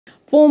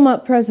Former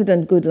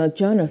President Goodluck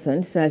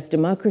Jonathan says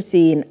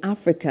democracy in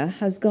Africa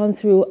has gone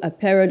through a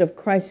period of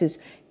crisis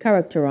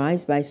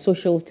characterized by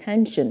social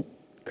tension,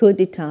 coup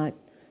detat,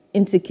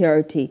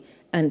 insecurity,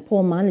 and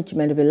poor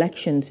management of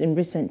elections in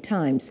recent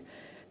times.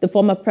 The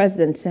former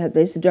president said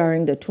this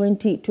during the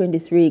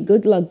 2023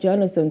 Goodluck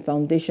Jonathan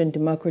Foundation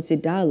Democracy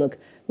Dialogue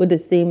with the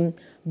theme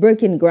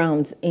Breaking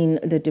Grounds in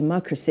the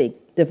Democracy,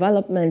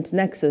 Development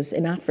Nexus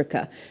in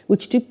Africa,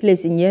 which took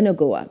place in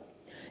Yenagoa.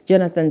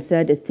 Jonathan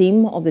said the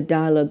theme of the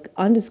dialogue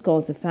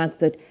underscores the fact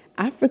that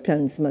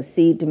Africans must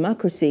see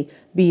democracy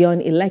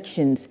beyond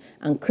elections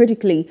and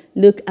critically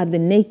look at the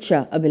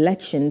nature of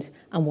elections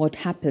and what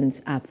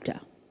happens after.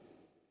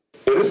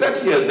 In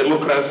recent years,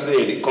 democracy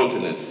in the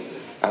continent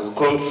has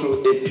gone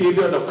through a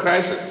period of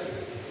crisis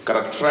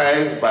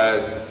characterized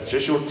by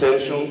social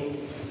tension,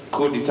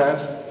 coup d'etat,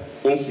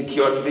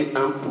 insecurity,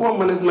 and poor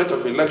management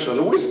of elections,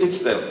 which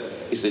itself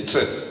is a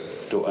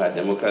threat to our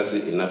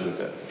democracy in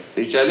Africa.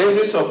 The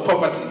challenges of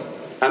poverty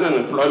and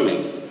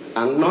unemployment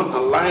and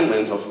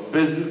non-alignment of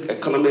basic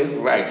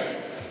economic rights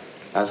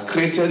has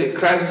created a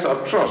crisis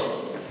of trust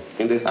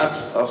in the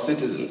hearts of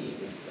citizens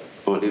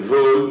on the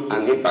role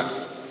and impact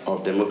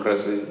of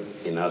democracy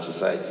in our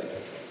society.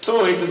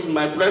 So it is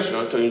my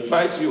pleasure to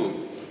invite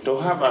you to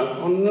have an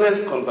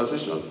honest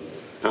conversation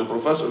and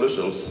provide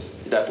solutions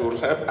that will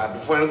help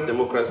advance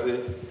democracy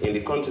in the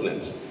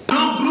continent.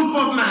 No group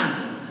of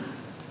men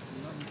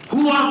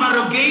who have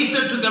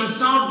arrogated to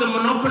themselves the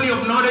monopoly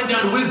of knowledge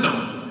and wisdom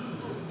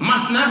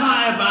must never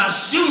ever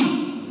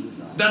assume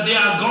that they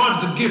are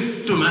God's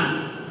gift to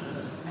man,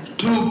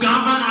 to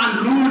govern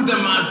and rule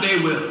them as they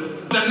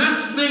will. The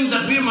next thing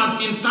that we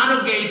must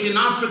interrogate in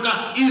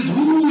Africa is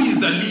who is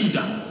the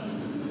leader.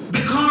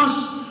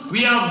 Because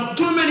we have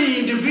too many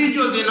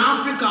individuals in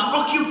Africa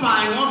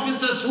occupying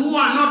offices who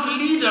are not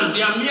leaders,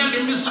 they are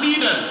merely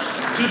misleaders.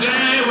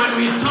 Today, when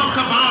we talk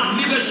about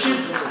leadership,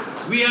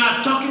 we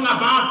are talking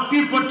about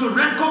people to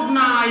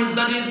recognize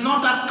that it's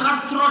not a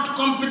cutthroat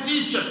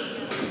competition.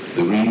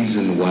 The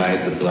reason why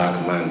the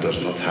black man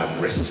does not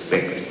have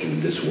respect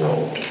in this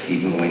world,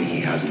 even when he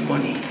has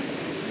money,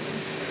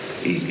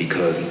 is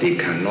because they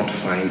cannot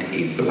find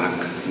a black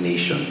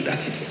nation that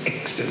is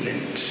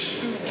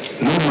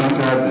excellent. No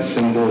matter the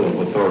symbol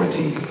of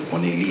authority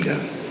on a leader,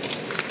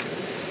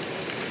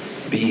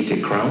 be it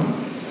a crown,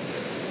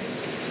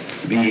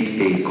 be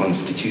it a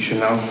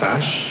constitutional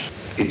sash,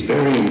 it's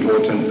very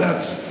important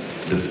that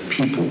the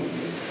people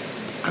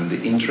and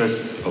the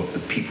interests of the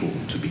people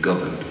to be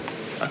governed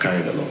are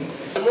carried along.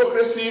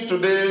 Democracy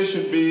today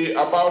should be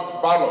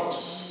about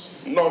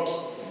ballots, not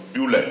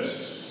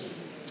bullets.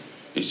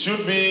 It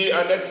should be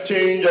an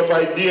exchange of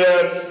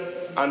ideas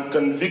and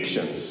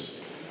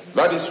convictions.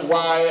 That is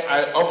why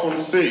I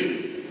often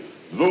say,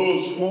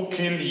 those who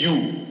kill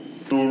you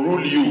to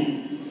rule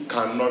you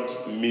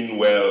cannot mean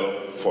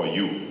well for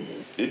you.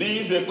 It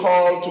is a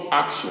call to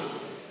action,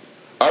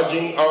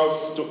 urging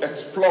us to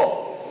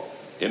explore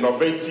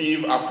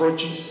innovative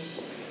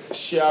approaches,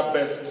 share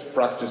best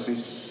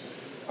practices,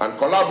 and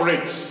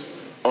collaborate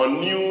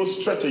on new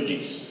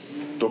strategies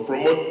to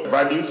promote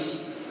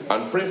values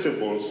and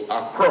principles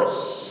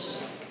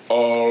across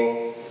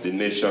all the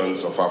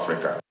nations of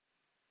Africa.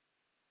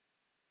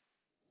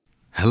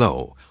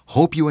 Hello,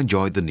 hope you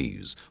enjoyed the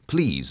news.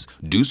 Please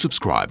do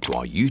subscribe to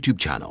our YouTube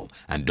channel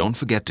and don't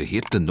forget to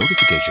hit the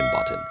notification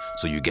button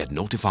so you get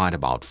notified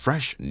about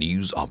fresh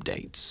news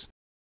updates.